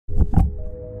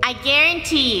I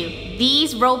guarantee you,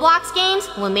 these Roblox games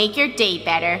will make your day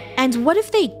better. And what if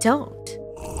they don't?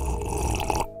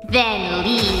 Then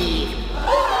leave.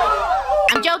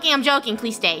 I'm joking.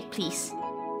 Please stay. Please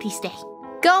stay.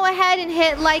 Go ahead and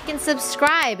hit like and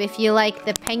subscribe if you like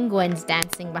the penguins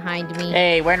dancing behind me.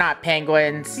 Hey, we're not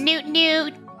penguins. Newt,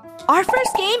 Newt. Our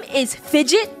first game is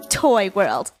Fidget Toy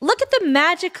World. Look at the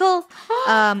magical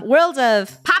world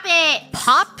of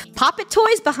Pop-It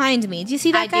toys behind me. Do you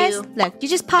see that, guys? do. Look, you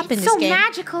just pop in this So game.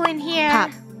 magical in here.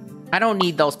 Pop. I don't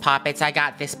need those poppets. I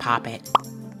got this poppet.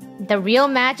 The real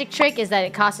magic trick is that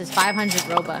it costs us 500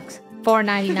 Robux.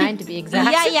 $4.99 to be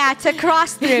exact. Yeah, to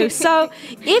cross through. So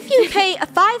if you pay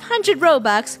 500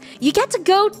 Robux, you get to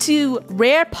go to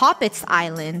Rare Poppets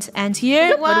Island. And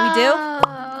here, what do we do?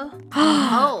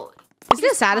 Oh, Isn't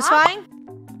it satisfying?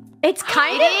 It's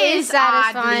kind of is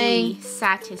satisfying. oddly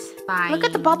satisfying. Look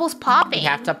at the bubbles popping. We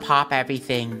have to pop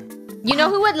everything. You know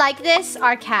who would like this?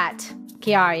 Our cat,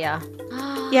 Kiaria.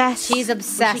 Yes. She's We should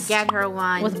obsessed get her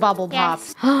one. with bubble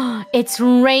Yes. pops. It's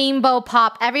rainbow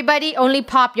pop. Everybody only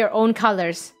pop your own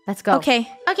colors. Let's go. Okay.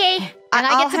 Okay. And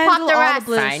I I'll get to handle pop the all the rest.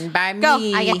 blues. Fine by Go.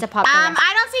 me. I get to pop the rest.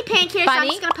 I don't see pink here, so I'm Bunny?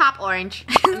 just gonna pop orange.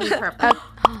 Me purple.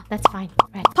 That's fine.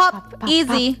 Ready? Pop.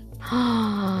 Easy.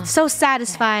 So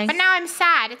satisfying. But now I'm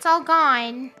sad. It's all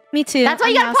gone. Me too. That's why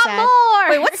you I'm gotta now pop sad. more.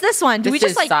 Wait, what's this one? Do This we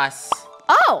just is like... sus.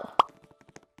 Oh.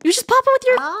 You just pop it with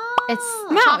your...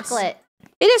 It's Mouse. chocolate.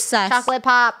 It is sus. Chocolate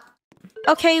pop.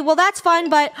 Okay, well that's fun,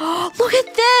 but... look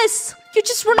at this! You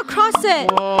just run across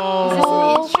it.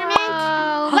 Whoa.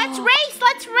 Instrument. Let's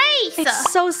race.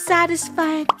 It's so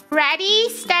satisfying. Ready,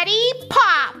 steady,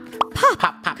 pop. Pop,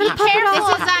 pop, pop, Could've pop, popped it pop, This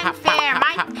all. is unfair.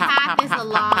 My path is the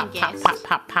longest. pop,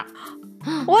 pop, pop.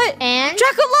 What? And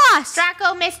Draco lost!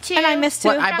 Draco missed two. And I missed two.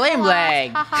 What? I blame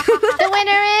Leg. the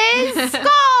winner is...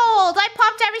 Gold. I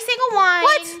popped every single one.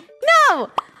 What? No!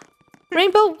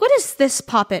 Rainbow, what is this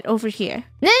poppet over here?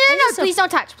 No, so- please don't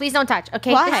touch. Please don't touch.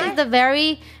 Okay, Why? this is the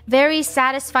very, very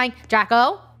satisfying...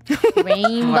 Draco,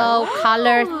 rainbow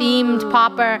color themed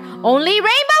popper. Only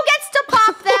Rainbow gets to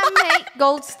pop them. Hey,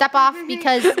 Gold, step off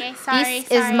because Sorry.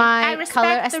 this is my I respect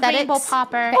color the aesthetics. rainbow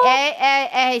popper.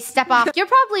 Hey, step off. You're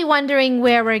probably wondering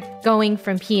where we're going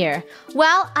from here.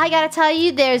 Well, I gotta tell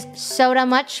you, there's soda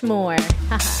much more.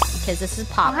 Because this is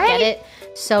pop, What? get it?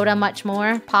 Soda much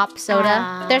more, pop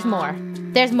soda. There's more.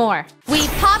 There's more. We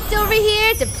popped over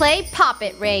here to play Pop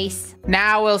It Race.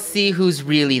 Now we'll see who's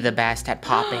really the best at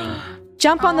popping.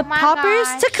 Jump on the my poppers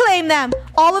gosh. to claim them.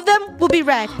 All of them will be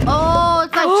red. Oh,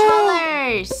 the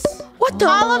colors. What the?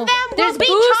 All of them There's will be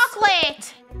boost.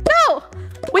 chocolate. No!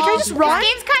 Wait, can I just run?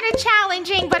 This game's kind of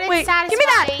challenging, but it's Wait, satisfying. give me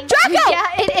that! Draco!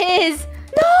 Yeah, it is.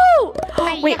 No!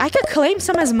 Wait, Wait, I could claim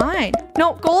some as mine.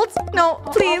 No, gold? No,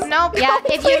 please. Nope. Yeah,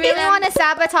 if you really Please. want to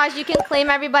sabotage, you can claim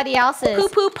everybody else's. Poo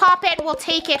Poo Pop It will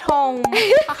take it home.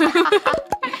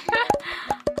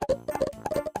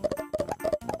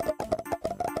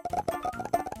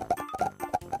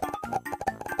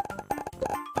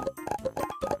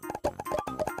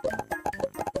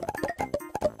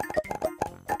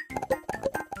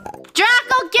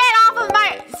 Draco, get off of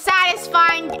my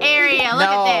satisfying area. Look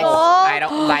No. at this. I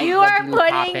don't like You the are blue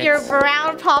putting poppets. your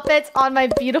brown poppets on my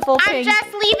beautiful I'm pink.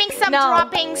 just leaving some No.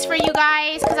 droppings for you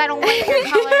guys because I don't like your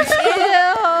colors.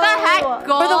 The heck,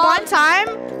 Gold? For the one time,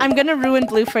 I'm gonna ruin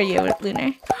blue for you,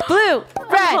 Lunar. Blue,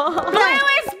 red, Blue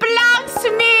is belongs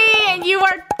to me, and you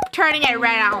are turning it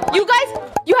red out. You guys,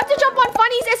 you have to jump on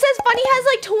funnies. It says funny has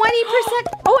like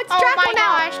 20%. Oh, it's Oh Draco my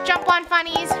now. gosh, jump on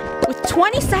funnies. With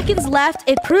 20 seconds left,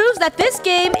 it proves that this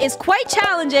game is quite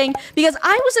challenging because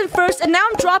I was in first and now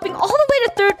I'm dropping all the way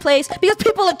to third place because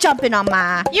people are jumping on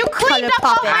my You cleaned color up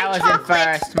all poppet. my I was chocolate.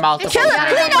 in first multiple Kill it!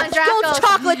 times. Clean up Draco. Gold's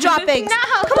chocolate droppings! No.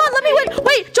 Come on, let me win!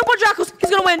 Wait, jump on Draco's! He's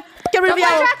gonna win! Get rid of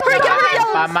yellow! Draco, Hurry, get rid of come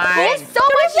yellow! By mine. There's so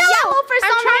much yellow for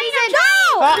some reason.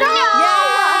 No!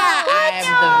 Yeah! I'm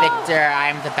the victor.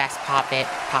 I'm the best popper.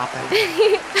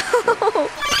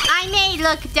 I may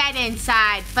look dead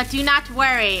inside, but do not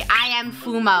worry. I am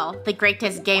Fumo, the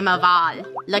greatest game of all.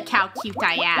 Look how cute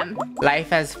I am.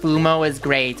 Life as Fumo is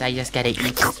great. I just get to eat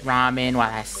this ramen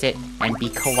while I sit and be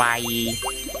kawaii.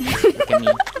 Look at me.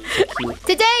 So cute.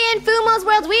 Today in Fumo's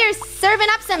World, we are serving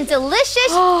up some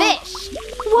delicious fish.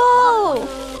 Whoa!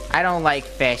 I don't like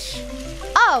fish. Do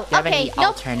Oh, you have okay. any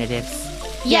alternatives?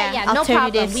 Yeah, no problem.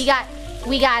 alternatives.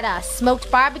 We got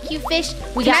smoked barbecue fish.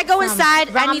 We Can got I go some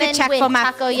inside? I need to ramen check with for my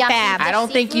takoyaki fam. fish I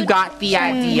don't think you seafood. got the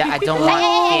idea. I don't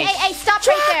want fish. Hey, stop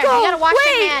right there. You gotta wash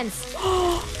Wait. your hands.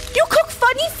 You cook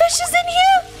funny fishes in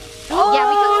here? Yeah,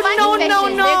 we cook funny no, fishes. no,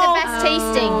 no. They're the best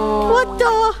tasting. What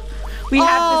the? We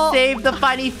have Oh. to save the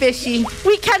funny fishy.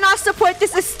 We cannot support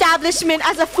this establishment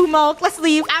as a Fumo. Let's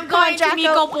leave. I'm Come on, going to Draco.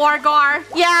 Miko Borgar.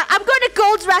 Yeah, I'm going to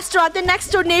Gold's restaurant, the next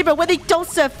door neighbor, where they don't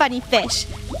serve funny fish.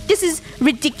 This is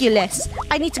ridiculous.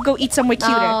 I need to go eat somewhere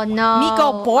cuter. Oh no.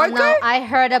 Miko Burger? Oh, no. I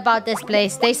heard about this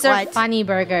place. They serve What? funny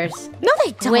burgers No,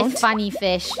 they don't. with funny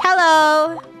fish.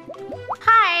 Hello.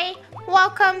 Hi,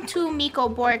 welcome to Miko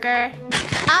Burger.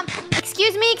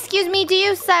 Excuse me, do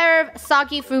you serve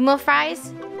soggy fumo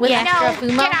fries? With extra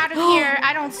fumo? Get out of here.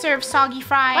 I don't serve soggy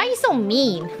fries. Why are you so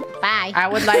mean? Bye. I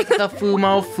would like the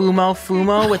fumo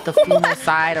with the fumo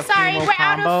side of Sorry, fumo we're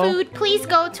combo. out of food. Please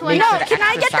go to Make another. sure to Can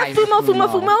I get the exercise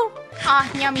fumo?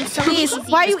 Ah, yummy. So Please, easy.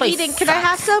 why are you place eating? Can I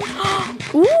have sucks. some?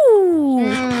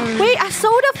 Ooh. Wait, a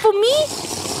soda for me?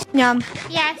 Yum.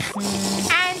 Yes.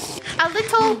 And a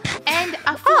little and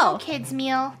a full kids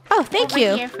meal. Oh, thank over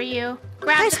you. here for you.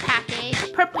 Grab Nice. the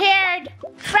package. Prepared.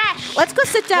 Fresh. Let's go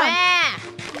sit down. Wah.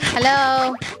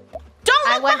 Hello. Don't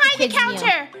I look want the behind the kids' meal.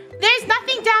 counter. There's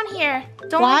nothing down here.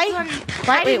 Don't Why? look on-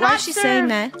 I do Wait, why not is she serve. saying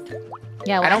that?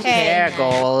 Yeah, I don't care,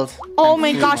 Gold. Oh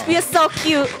my gosh, we are so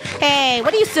cute. Hey,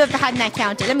 what do you serve behind that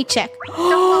counter? Let me check.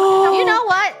 You know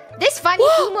what? This funny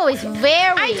fumo is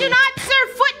very. I do not serve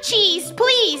foot cheese.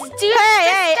 Please do.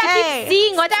 Hey, just hey. keep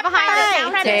seeing what's step behind back.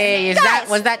 the counter. Hey,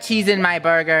 was that cheese in my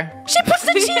burger? She puts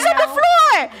the cheese on the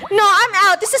floor. No, I'm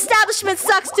out. This establishment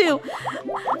sucks too.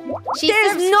 She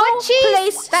There's serves no foot cheese?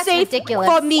 place That's safe ridiculous.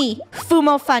 for me.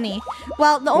 Fumo funny.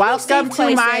 Well, the only Welcome safe to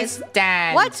place my is...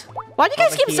 stand. What? Why do you guys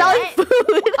Over keep here. selling food?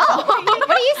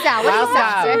 What do you sell? What do you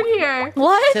sell? Welcome Here.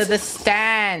 What? to the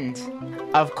stand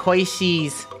of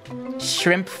Koishi's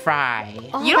shrimp fry.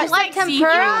 You don't like tempura? seafood.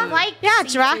 You don't like Yeah,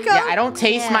 seafood. Draco. Yeah, I don't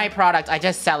taste Yeah. my product. I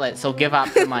just sell it. So give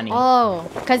up the money. Oh,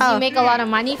 because Oh. you make a lot of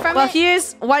money from Well, it?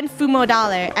 here's one Fumo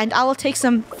dollar, and I will take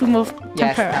some Fumo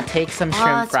Yes, tempura. I'll take some Oh,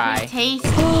 shrimp it's fry. pretty tasty.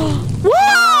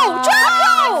 Whoa!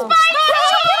 Draco!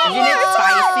 Isn't it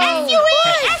spicy?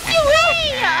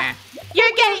 SUE!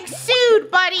 You're getting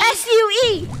sued, buddy.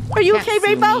 S-U-E! Are you okay, Yes,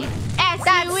 Rainbow? sweetie.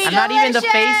 SUE. I'm not even the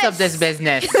face of this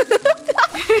business.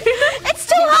 It's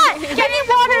too hot! I need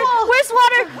water! Where's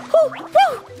water? Woo,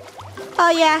 woo. Oh,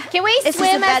 yeah. Can we This is a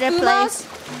swim as better Fumos?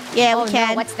 place. Yeah, we Oh can.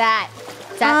 no, what's that?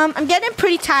 Is that I'm getting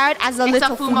pretty tired as a It's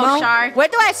little a Fumo shark. Where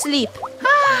do I sleep?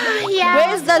 Yeah.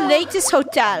 Where's the latest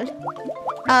hotel?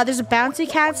 There's a bounty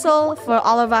castle for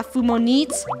all of our Fumo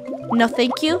needs. No,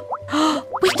 thank you.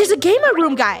 Wait, there's a gamer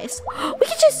room, guys. We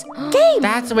can just game.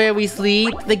 That's where we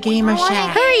sleep. The gamer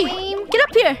shack. Hurry, get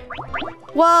up here.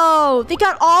 Whoa, they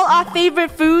got all our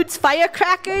favorite foods,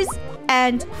 firecrackers,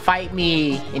 and... Fight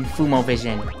me in Fumo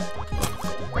Vision.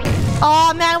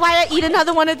 Oh, man, why did I eat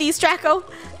another one of these, Draco?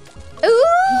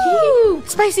 Ooh!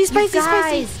 Spicy, spicy, You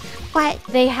spicy. guys, What?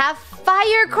 they have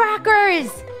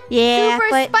firecrackers! Yeah, Super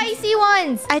but spicy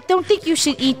ones! I don't think you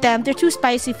should eat them. They're too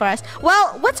spicy for us.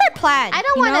 Well, what's our plan? I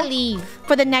don't you want to know, leave.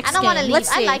 for the next I don't game. want to leave.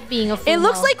 Let's I see. like being a Fumo. It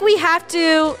looks like we have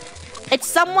to... It's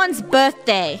someone's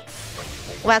birthday.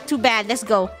 Well, too bad. Let's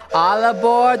go. All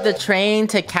aboard the train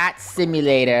to Cat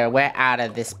Simulator. We're out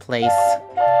of this place.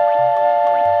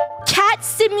 Cat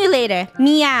Simulator.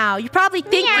 Meow. You're probably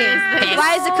thinking, Meow.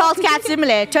 why is it called Cat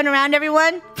Simulator? Turn around,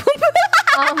 everyone.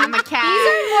 I'm a cat. These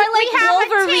are more like have a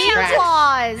Wolverine tail.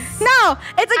 claws. No,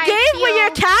 it's a I game where feel- you're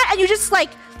a cat and you just like,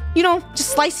 you know,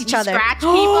 just slice each other. Scratch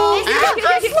people. This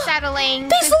is They unsettling.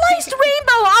 sliced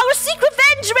Rainbow, our secret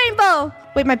venge Rainbow.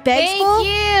 Wait, my bag's Thank full?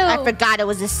 you. I forgot it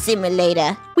was a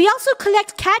simulator. We also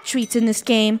collect cat treats in this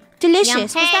game.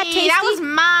 Delicious. Hey, Was that tasty? that was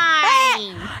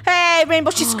mine. Hey,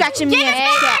 Rainbow, she's scratching me.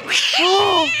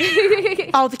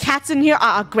 Oh, the cats in here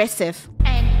are aggressive.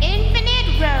 An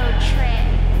infinite road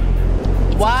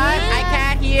trip. What? I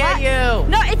can't hear you.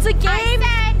 No, it's a game.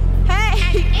 I said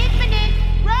Hey, infinite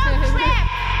road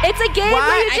trip. it's a game What?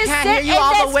 where you I just can't sit hear you. in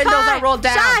All the this windows car. are rolled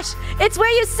down. Josh, it's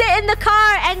where you sit in the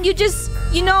car and you just,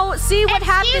 you know, see what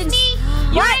Excuse happens. me.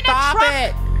 You're in a Stop truck,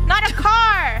 it. not a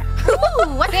car.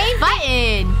 Ooh, what's this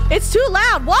button? It's too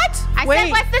loud. What? I Wait,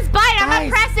 said, what's this button? I'm gonna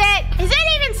guys. press it. Is it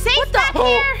even safe What the- back Oh.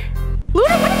 here?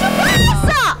 Luna, what did you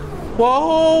press?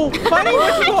 Whoa. Funny.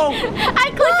 Whoa.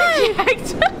 I clicked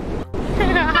eject.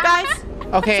 Guys,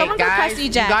 Okay, Someone go press guys, you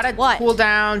eject. gotta What? cool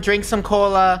down, drink some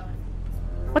cola.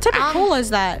 what type of cola is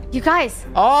that? You guys,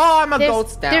 Oh, I'm a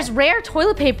ghost now. there's rare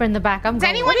toilet paper in the back. I'm Does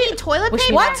going. anyone need toilet Wish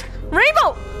paper? me What?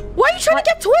 Rainbow, why are you trying to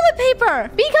get toilet paper?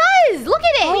 Because look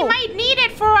at it. We might need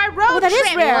it for our road Oh, that is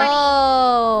trip. rare.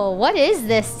 Oh, what is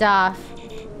this stuff?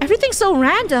 Everything's so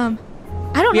random.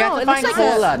 I don't we know. have to It find looks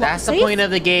like cola. a That's the safe? point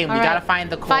of the game. We All gotta right. find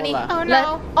the Funny. cola. Oh Let-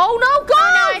 no. oh no, go!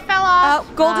 Oh no, I fell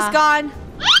off. Gold is gone.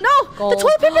 No, Gold. the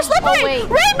toilet paper's slippery. Oh, wait.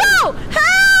 Rainbow,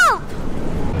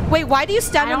 help! Wait, why do you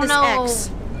stand I on don't this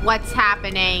know. X? what's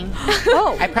happening.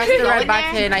 Oh. I pressed the Go red in there.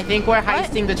 button. I think we're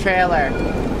heisting the trailer.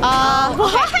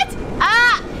 What?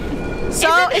 Ah!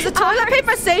 So, is the toilet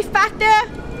paper safe back there?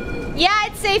 Yeah,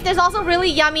 it's safe. There's also really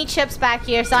yummy chips back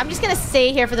here, so I'm just gonna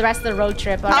stay here for the rest of the road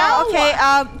trip. All right?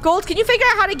 Okay. Gold, can you figure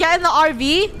out how to get in the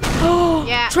RV?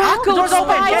 Yeah. Draco, the door's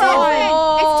open. Get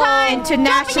in. It's time.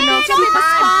 International Jumping in. Super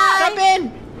Spy. Jump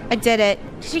in. I did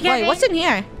it. Did you get Wait, in? what's in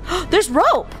here? There's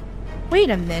rope. Wait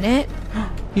a minute.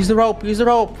 Use the rope. Use the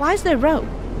rope. Why is there rope?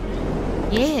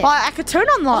 Yeah. Well, I could turn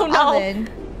on the oven.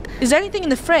 Is there anything in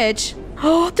the fridge?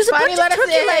 Oh, there's a Bunny, bunch let of us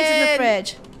turkey legs in the in.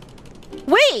 fridge.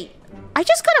 Wait, I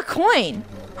just got a coin.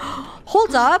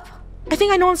 Hold up. I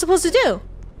think I know what I'm supposed to do.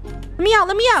 Let me out.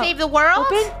 Let me out. Save the world?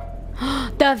 Open.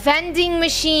 The vending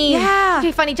machine. Yeah.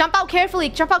 Okay, Funny. Jump out carefully.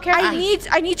 Jump out carefully.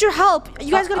 I need your help. You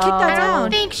guys gotta kick that I down.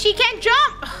 don't think she can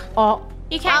jump. Oh.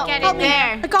 You can't get Help in me.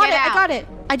 there. I got Get it. out. I got it.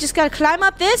 I just gotta climb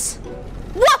up this.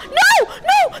 What? No!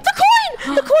 No! The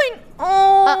coin! The coin!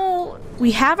 Oh.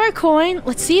 We have our coin.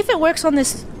 Let's see if it works on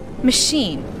this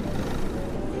machine.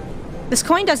 This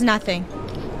coin does nothing.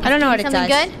 I don't know what it does.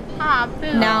 Something good? Aw,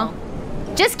 boo. No.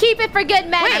 Just keep it for good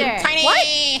measure. I'm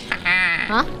tiny.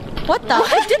 Huh? What the?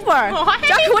 It did work. What?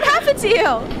 Jackie, what happened to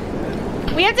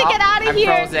you? We have to get out of I'm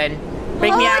here. frozen.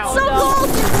 Bring me Oh, out. it's so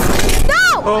cold.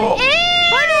 No! Oh. Ew!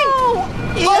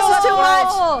 This is too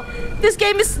much.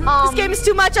 This game is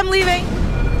too much. I'm leaving.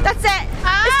 That's it.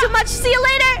 It's too much. See you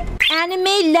later.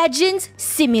 Anime Legends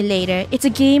Simulator. It's a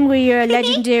game where you're a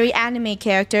legendary anime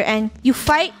character and you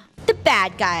fight the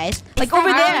bad guys. Like over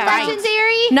there.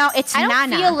 Legendary? No, it's I don't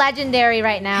Nana. feel legendary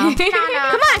right now. Come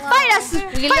on, fight us.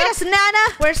 Fight us,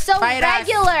 Nana. We're so Fight us.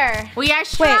 regular. We are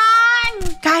strong.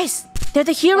 Guys, they're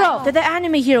the hero. They're the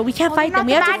anime hero. We can't fight them.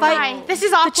 We have to fight This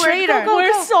is the awkward. traitor.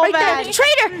 We're so right bad. there.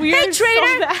 Traitor. Hey,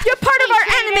 traitor. You're part of our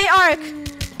anime arc.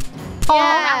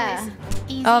 Yeah.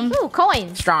 Oh. Ooh,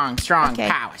 coins. Strong, strong, Okay.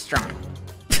 power, strong.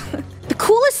 The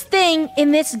coolest thing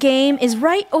in this game is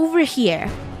right over here.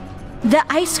 The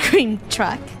ice cream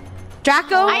truck.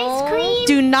 Draco, Ice cream?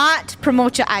 do not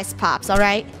promote your ice pops, all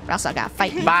right? Or else I gotta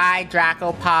fight you. Buy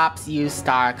Draco Pops. Use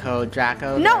star code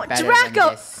Draco. No, They're better Draco. than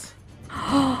this.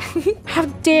 How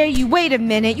dare you? Wait a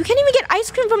minute. You can't even get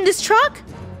ice cream from this truck?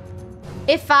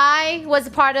 If I was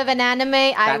a part of an anime,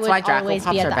 I That's why would Draco always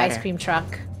Pops be at are the better. ice cream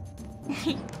truck.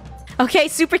 Okay,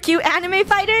 super cute anime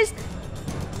fighters.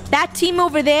 That team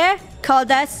over there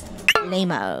called us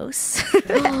lamos.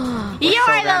 You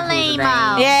are the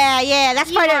lame-o. yeah, that's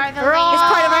You part are of the it's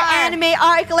part of our lame-o. anime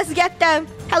arc. Let's get them.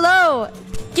 Hello.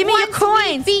 Give me your Once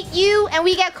coins. we beat you and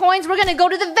we get coins, we're gonna go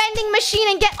to the vending machine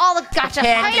and get all the gotcha.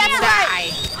 Candy That's right.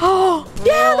 die. Oh,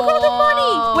 yeah, look at all the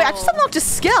money. Wait, I just unlocked a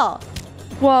skill.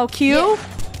 Whoa, Q.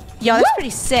 Yo, that's pretty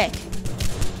sick.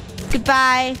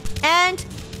 Goodbye. And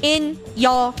in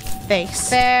your face.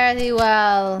 Very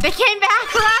well. They came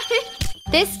back, right?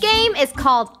 This game is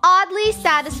called Oddly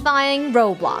Satisfying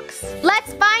Roblox.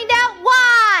 Let's find out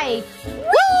why.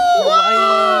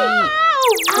 Woo!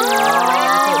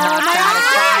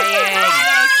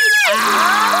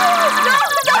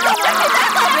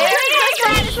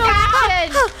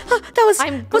 That was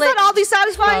I'm was that glitched. oddly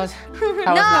satisfying? That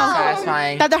was not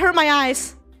satisfying. That hurt my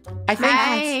eyes. I think.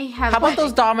 I have How about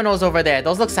those dominoes over there?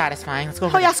 Those look satisfying. Let's go. Oh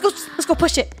over yeah, there. let's go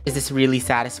push it. Is this really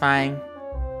satisfying?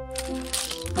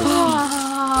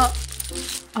 Oh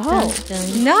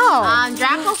no.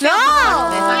 Draco. No.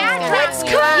 Yeah, It's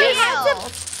Draco.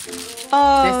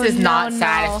 Oh, This is not no.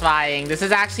 satisfying. This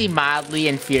is actually mildly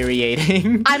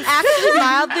infuriating. I'm actually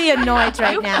mildly annoyed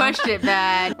right You now. pushed it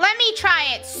bad. Let me try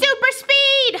it. Super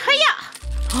speed. Hiya.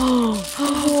 Oh,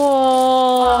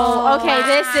 okay,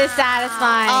 this is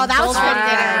satisfying. Oh, that was Gold pretty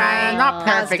digger. good. Right. Not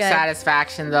That was perfect good.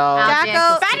 satisfaction though.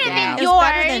 Draco, Better than it was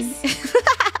better yours.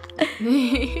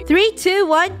 than- 3, 2,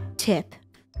 1, tip.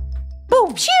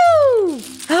 Boom! Shoo!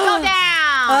 Go down.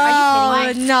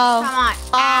 Oh no! Come on.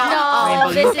 No, Rainbow,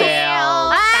 this you is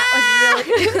failed. that was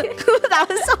really That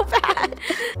was so bad.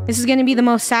 This is gonna be the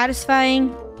most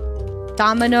satisfying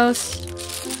dominoes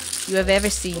you have ever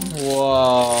seen.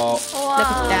 Whoa. Look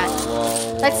at that.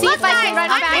 Whoa. Let's see if I can run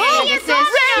I'm back. gonna be a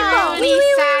domino. Wee, wee, wee,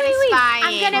 wee. Satisfying.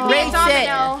 I'm gonna be a Race it.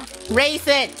 domino. Race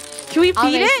it. Can we I'll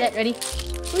beat race it? it. Ready?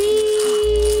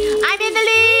 I'm in the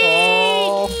lead.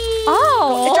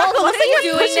 Oh, Draco, looks like are you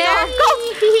you're doing pushing there? off. Go!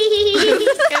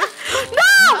 No!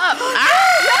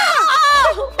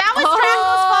 That was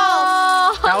Draco's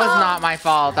fault. That was not my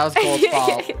fault. That was Gold's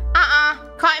fault.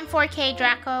 Caught in 4K,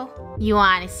 Draco. You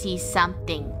want to see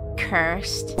something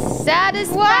cursed?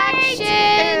 Satisfaction.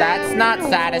 That's not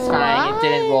satisfying. It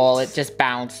didn't roll. It just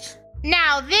bounced.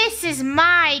 Now this is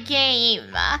my game.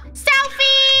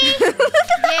 Selfie!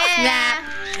 Yeah.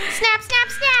 Snap, snap,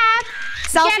 snap.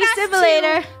 Selfie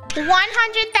simulator.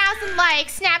 100,000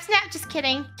 likes. Snap, snap. Just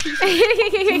kidding.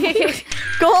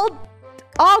 Gold.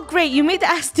 Oh, great. You made the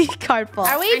SD card full.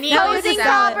 Are we need to posing use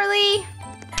that. properly?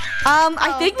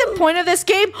 I think the point of this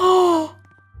game... Oh.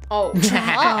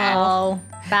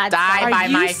 Bad Die start. by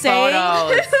you my saying-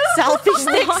 photos. Selfie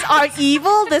sticks are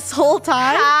evil this whole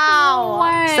time? How?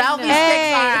 Selfie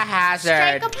sticks are a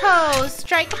hazard. Strike a pose.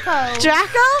 Strike a pose.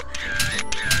 Draco?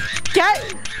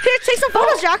 Here, take some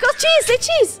photos, Draco. Cheese, say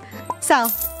cheese.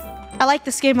 Sal, I like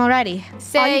this game already. All you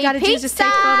Say gotta do is just take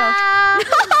pizza.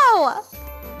 photos. No!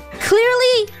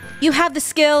 Clearly, you have the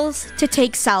skills to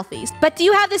take selfies. But do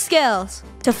you have the skills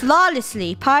to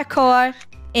flawlessly parkour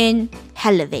in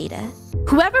elevator?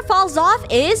 Whoever falls off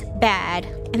is bad.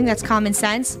 I think that's common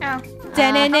sense. Oh.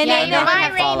 Da-na-na-na-na. yeah, Bye,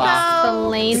 gonna fall off.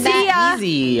 Explain See that. ya.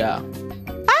 Easy. Ow!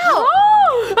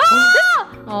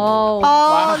 Oh.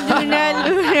 Oh, Lunar.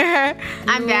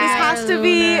 I'm This bad. has to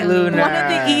be Lunar. one of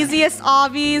the easiest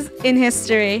obbies in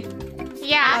history.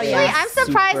 Yeah. Actually, yeah. I'm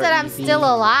surprised Super that I'm easy. still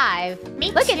alive.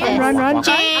 Me Look too. at this. Run, run. I'm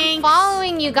Jinx.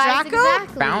 following you guys Draco?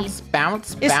 exactly. Bounce,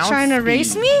 bounce, Is bounce. trying to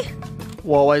race speed. me?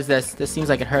 Whoa, what is this? This seems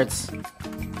like it hurts.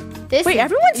 This Wait, is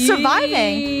everyone's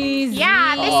surviving. easy.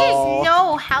 Yeah, this Oh. is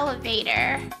no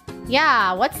elevator.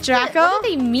 Yeah, what's Draco? What do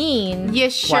they mean? You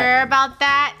sure about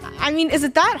that? I mean, is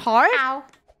it that hard? Ow.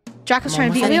 Draco's trying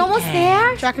to beat Are we me. almost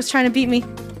there? Draco's trying to beat me.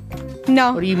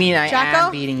 No, What do you mean I Draco?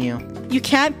 am beating you? you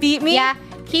can't beat me. Yeah,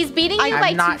 he's beating you by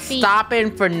I'm not 2 feet. stopping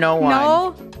for no one.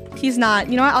 No, he's not.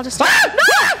 You know what? I'll just. No!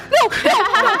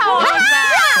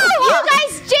 You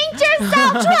guys jinked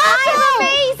yourself. I'm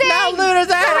amazing. Now Luna's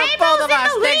ahead of both of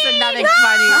us. Thanks for nothing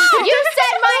funny. You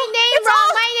said my name wrong.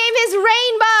 My name is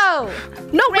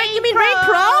Rainbow. No, wait. You mean Rain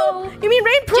Pro? You mean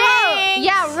Rain Pro? Jinx.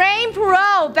 Yeah, Rain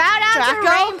Pro. Bow down Draco? to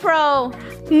Rain Pro.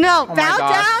 No, Oh my bow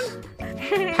gosh.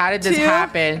 down. How did this Two.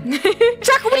 happen?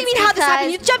 Draco, what do you mean how this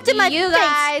happened? You jumped in my You face.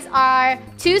 guys are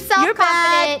too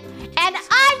self-confident, and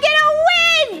I'm gonna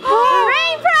win.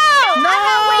 Rain Pro. No. I'm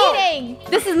not waiting.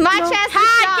 This is my chance to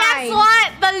shine. Guess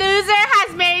what? The loser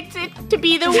has made it to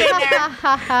be the winner.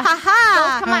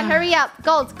 Haha. Come on, hurry up.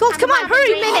 Gold, come on, hurry.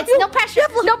 2 minutes. No pressure.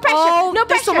 No pressure. Oh, no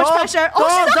there's pressure. so much pressure. Oh, Go,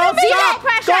 she's go, not gonna make stop. it.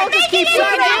 Pressure. Go, just keep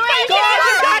shooting. Go,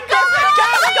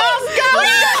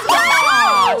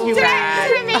 Oh, too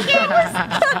bad.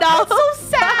 No. So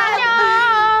sad.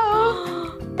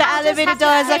 The elevator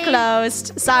doors are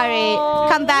closed. Sorry. Oh.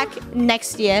 Come back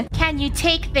next year. Can you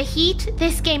take the heat?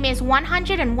 This game is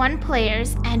 101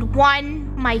 players and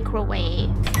 1 microwave.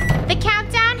 The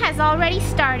countdown has already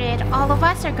started. All of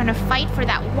us are gonna fight for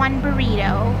that 1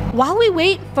 burrito. While we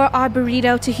wait for our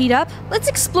burrito to heat up, let's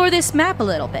explore this map a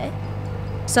little bit.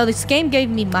 So this game gave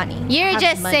me money. You're Have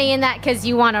just money. saying that because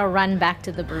you want to run back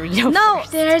to the burrito. No,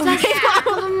 There's a stack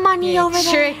of money over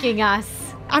there. Tricking us.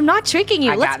 I'm not tricking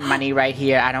you. I got money right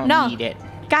here. I don't No. need it.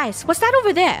 Guys, what's that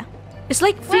over there? It's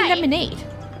like free Right. lemonade.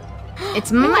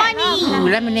 It's money. Ooh,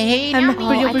 lemonade. I'm- Oh,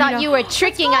 I thought you were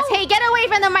tricking us. Hey, get away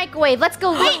from the microwave. Let's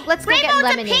go. Let's go get Rainbow, the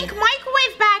lemonade. pink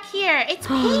microwave back here. It's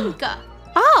pink.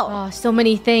 Oh. Oh, so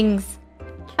many things.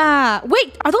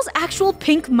 Wait, are those actual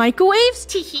pink microwaves?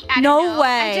 Teehee, I don't No know.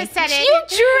 way. I just said it. You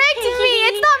tricked me.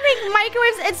 It's not pink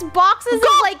microwaves. It's boxes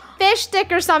of like fish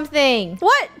stick or something.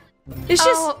 What? It's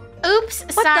just. Oh, oops.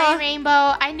 What Sorry, the-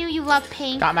 Rainbow. I knew you love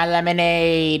pink. Got my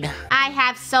lemonade. I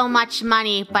have so much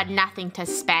money, but nothing to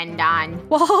spend on.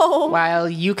 Whoa. Well,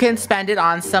 you can spend it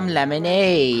on some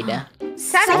lemonade.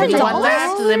 $7? Only one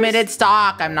left, limited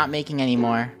stock. I'm not making any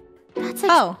more. That's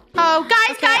like Oh. Oh,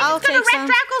 guys, Okay, I'll it's gonna take wreck some.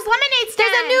 Draco's lemonade stand.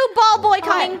 there's a new ball boy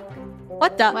coming.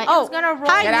 What the? What? Oh. It's gonna roll.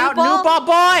 Hi, Get new out, ball. new ball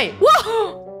boy!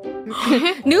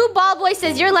 Whoa. New ball boy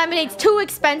says your lemonade's too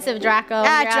expensive, Draco.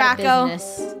 Ah, You're out of Draco.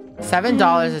 business.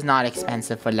 $7 is not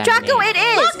expensive for lemonade. Draco, it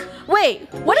is. Wait,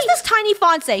 what does this tiny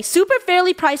font say? Super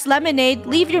fairly priced lemonade.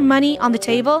 Leave your money on the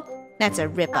table. That's a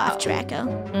ripoff, Draco.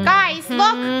 Guys,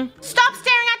 look! Stop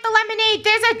staring at the lemonade.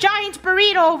 There's a giant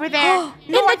burrito over there.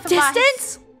 In the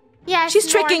distance? Yes. She's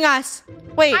tricking us.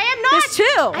 Wait, I am not. there's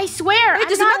two. I swear. Wait, I'm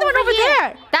there's not another one over here.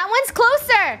 there. That one's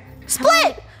closer.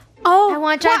 Split. Oh, I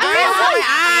want Draco. Ah,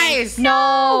 my eyes!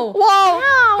 No.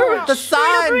 Whoa. The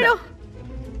sun!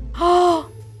 Oh.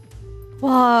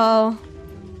 Whoa.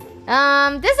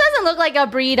 This doesn't look like a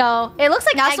burrito. It looks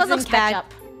like This eggs one and looks bad.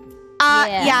 ketchup.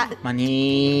 Yeah. Yeah.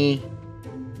 Money.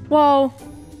 Whoa.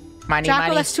 Money, Draco,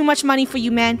 money. that's too much money for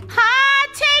you, man. Ha! I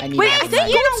Take need Wait, that I think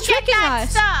money. You Gold's don't get tricking that us.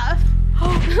 stuff.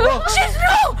 She's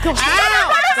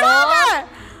no. Ow!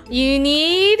 You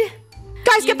need.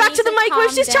 Guys, You get back need to the to microwave.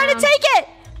 calm She's trying to down. take it.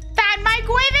 That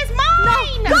microwave is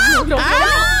mine. Go. The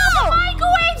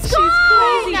microwave's gone. She's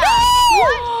crazy.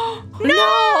 What?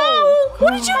 No.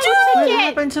 What did you do? What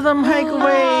happened to to the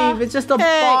microwave. It's just a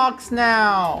box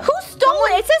now. Who stole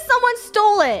it? It says someone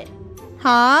stole it.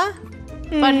 Huh?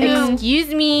 But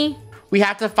excuse me. We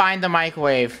have to find the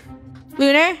microwave.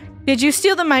 Lunar, did you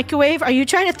steal the microwave? Are you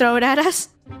trying to throw it at us?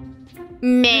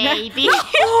 Maybe.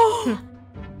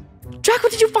 Draco,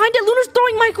 did you find it? Lunar's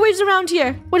throwing microwaves around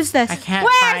here. What is this? I can't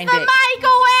Where's find the it.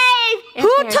 microwave?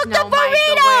 Who took the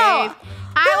burrito?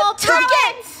 I will took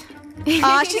it.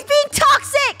 She's being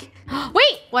toxic.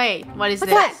 Wait. What is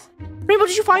this? What? Rainbow,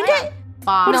 did you find it?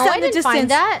 What is No, that I in the didn't find distance?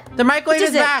 that. The microwave What is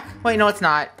is it? back. Wait, no, it's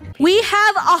not. We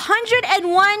have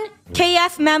 101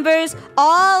 KF members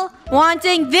all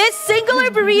wanting this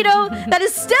singular burrito that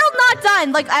is still not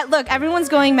done. Like, look, everyone's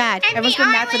going mad. And Everyone's the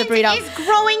going mad for the burrito. island is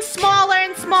growing smaller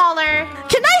and smaller.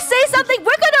 Can I say something?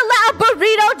 We're gonna let a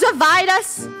burrito divide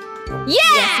us.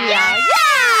 Yeah!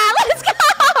 Let's go!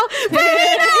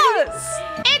 Burritos!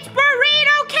 It's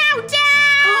burrito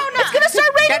countdown! It's gonna start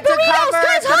raining Get to burritos! cover.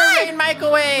 Guys, It's gonna hide! rain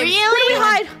microwave. Where do we Really?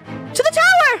 hide? To the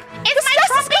tower! Is The my stress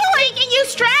is trumpet going! making you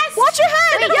stressed? Watch your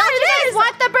head! Wait, Yeah, don't you it guys is!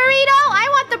 want the burrito? I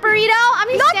want the burrito. I'm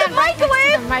gonna Not stand the right next to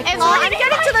microwave! the microwave. Oh, I'm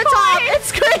getting to the top!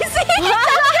 It's crazy!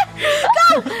 Go!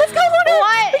 Let's go, Luna!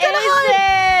 What We're gonna is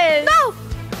hide. this? No!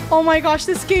 Oh my gosh,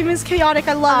 this game is chaotic.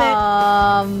 I love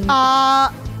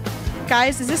it.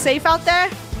 Guys, is this safe out there?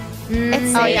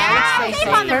 It's Oh, safe. yeah, It's it's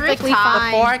safe. on the Perfectly rooftop.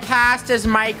 fine. Forecast is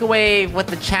microwave with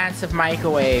the chance of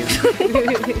microwave.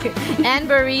 And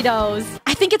burritos.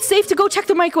 I think it's safe to go check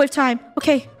the microwave time.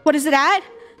 Okay, what is it at?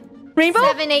 Rainbow?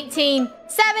 7:18.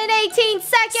 7:18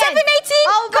 seconds. 7:18?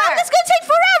 Over. God, this is gonna take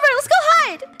forever. Let's go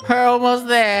hide. We're almost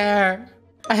there.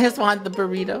 I just want the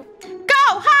burrito.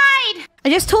 Go, hide! I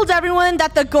just told everyone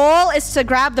that the goal is to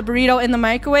grab the burrito in the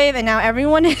microwave, and now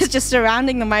everyone is just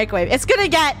surrounding the microwave. It's gonna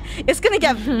get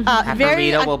That very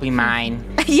burrito will be mine.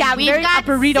 yeah, We've very got a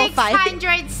burrito fight.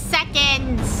 600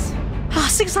 seconds.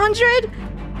 600?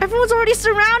 Everyone's already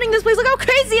surrounding this place. Look how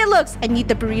crazy it looks. I need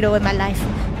the burrito in my life.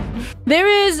 There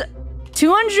is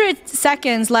 200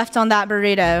 seconds left on that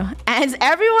burrito, and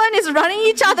everyone is running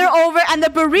each other over, and the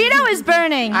burrito is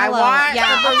burning. I Hello. want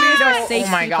yeah, the this is where burrito. safe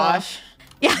Oh my people- gosh.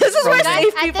 Yeah, this is where Guys,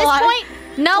 safe At people this are. point,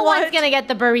 no What? one's gonna get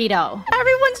the burrito.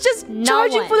 Everyone's just No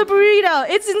charging one. for the burrito.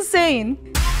 It's insane.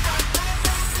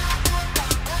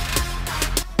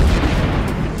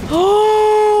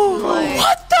 Oh!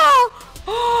 What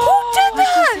the? Who did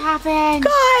that? Happened.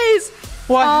 Guys!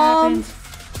 What happened?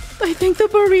 I think the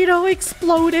burrito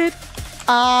exploded.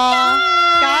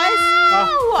 Guys?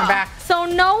 Oh, I'm back. So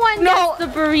no one No.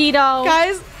 gets the burrito.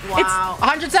 Guys, Wow.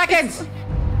 100 seconds. it's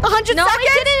 100 No, seconds?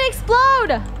 it didn't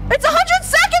explode. It's 100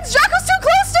 seconds! Draco's too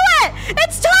close to it!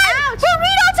 It's time!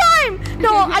 Burrito time!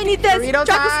 No, I need this. Burrito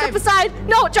Draco, time. step aside.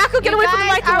 No, Draco, get away from the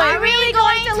Guys, microwave. are we really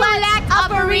going to let a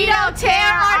burrito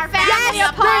tear our family Yes,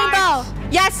 apart? Rainbow.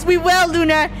 Yes, we will,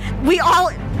 Luna. We all...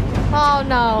 Oh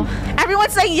no.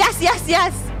 Everyone's saying yes, yes,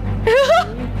 yes.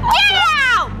 Get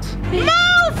out!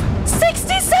 Move!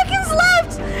 60 seconds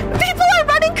left! People are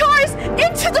running cars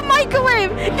into the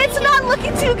microwave! It's not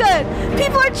looking too good!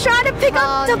 People are trying to pick up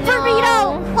Oh, the no.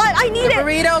 burrito! What? I need it!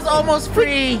 Burrito's almost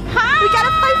free. We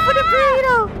gotta fight for the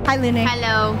burrito! Hi, Luna.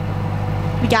 Hello.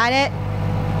 We got it?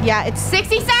 Yeah, it's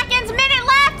 60 seconds, minute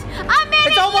left! A minute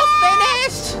It's almost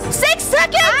left! finished. 6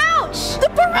 seconds! Ouch! The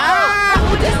burrito! Ah,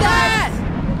 who did that?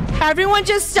 Everyone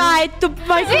just died. The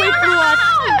microwave blew up.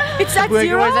 It's at Wait,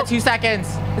 0? where's at 2 seconds?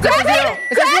 It's at Grab 0. it!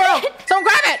 It's at Grab 0. Someone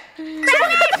grab it.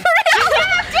 Grab the burrito!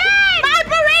 My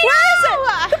burrito! Where is it?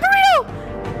 The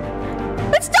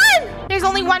burrito! It's done! There's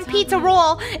only one pizza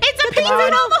roll. It's a pizza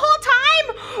roll the whole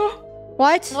time!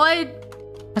 What? What?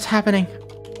 What's happening?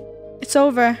 It's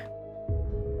over.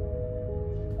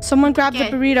 Someone grab the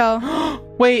Okay. burrito.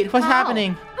 Wait, what's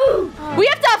happening? We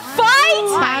have to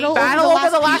fight! Battle over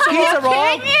the last pizza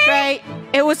roll? Great.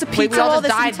 It was a we pizza all roll just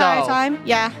this died, entire though. time.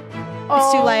 Yeah.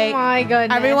 It's too late. Oh my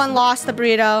goodness. Everyone lost the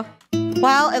burrito.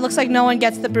 Well, it looks like no one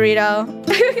gets the burrito.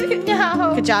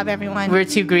 No. Good job, everyone. We're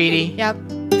too greedy. Yep.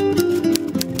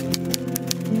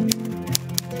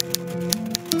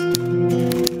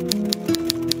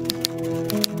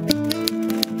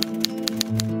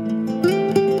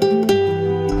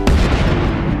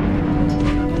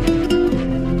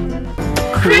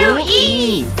 Crew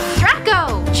eat!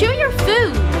 Draco, chew your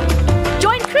food.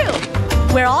 Join crew.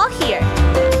 We're all here.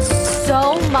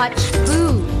 So much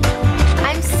food.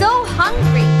 I'm so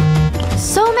hungry.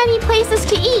 So many places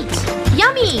to eat.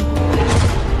 Yummy.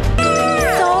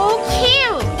 So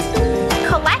cute.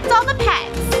 Collect all the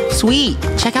pets. Sweet.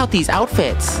 Check out these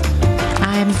outfits.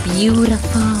 I'm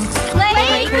beautiful.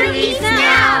 Play Crew Eats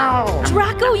now.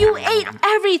 Draco, you ate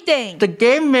everything. The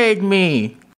game made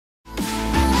me.